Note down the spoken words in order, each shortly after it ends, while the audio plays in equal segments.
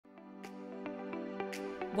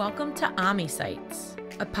Welcome to AmiSights,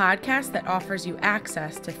 a podcast that offers you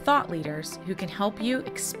access to thought leaders who can help you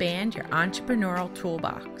expand your entrepreneurial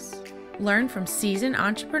toolbox. Learn from seasoned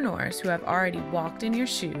entrepreneurs who have already walked in your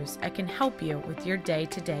shoes and can help you with your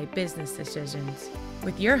day-to-day business decisions.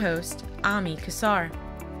 With your host, Kassar.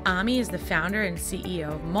 Ami is the founder and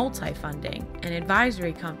CEO of Muditā, an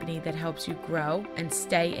advisory company that helps you grow and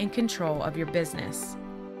stay in control of your business.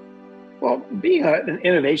 Well, being an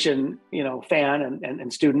innovation, fan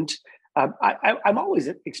and student, I'm always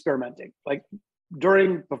experimenting. Like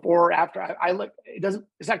during, before, after. I look.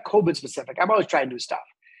 It's not COVID specific. I'm always trying new stuff,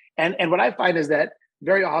 and what I find is that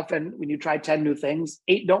very often when you try 10 new things,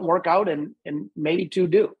 8 don't work out, and maybe 2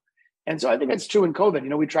 do. And so I think that's true in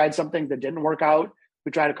COVID. We tried something that didn't work out.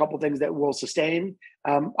 We tried a couple things that will sustain.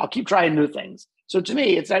 I'll keep trying new things. So to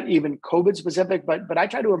me, it's not even COVID specific, but I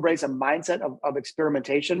try to embrace a mindset of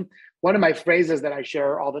experimentation. One of my phrases that I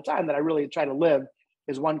share all the time that I really try to live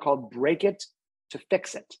is one called break it to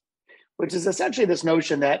fix it, which is essentially this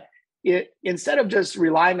notion that instead of just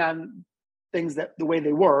relying on things that the way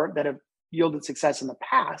they were that have yielded success in the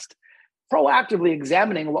past, proactively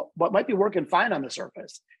examining what might be working fine on the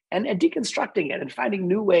surface and deconstructing it and finding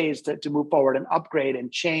new ways to move forward and upgrade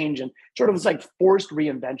and change, and sort of it's like forced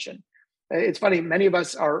reinvention. It's funny, many of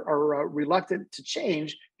us are reluctant to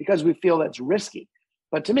change because we feel that's risky.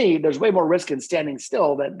 But to me, there's way more risk in standing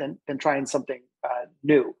still than trying something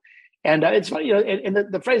new. And it's funny, and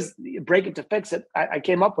the phrase "break it to fix it" I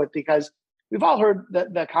came up with because we've all heard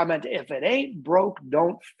the comment, "If it ain't broke,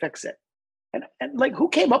 don't fix it." And like, who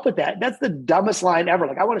came up with that? That's the dumbest line ever.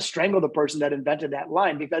 Like, I want to strangle the person that invented that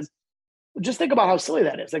line, because just think about how silly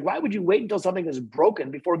that is. Like, why would you wait until something is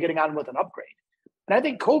broken before getting on with an upgrade? And I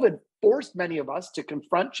think COVID forced many of us to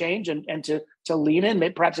confront change and to lean in,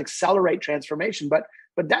 maybe perhaps accelerate transformation. But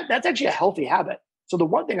that's actually a healthy habit. So the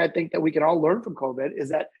one thing I think that we can all learn from COVID is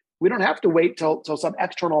that we don't have to wait till some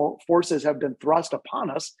external forces have been thrust upon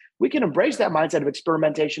us. We can embrace that mindset of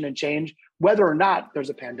experimentation and change, whether or not there's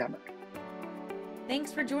a pandemic.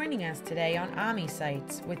 Thanks for joining us today on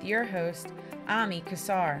AmiSights with your host,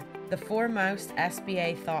 Kassar, the foremost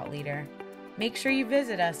SBA thought leader. Make sure you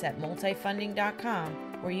visit us at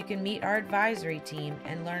multifunding.com, where you can meet our advisory team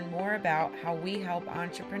and learn more about how we help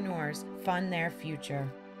entrepreneurs fund their future.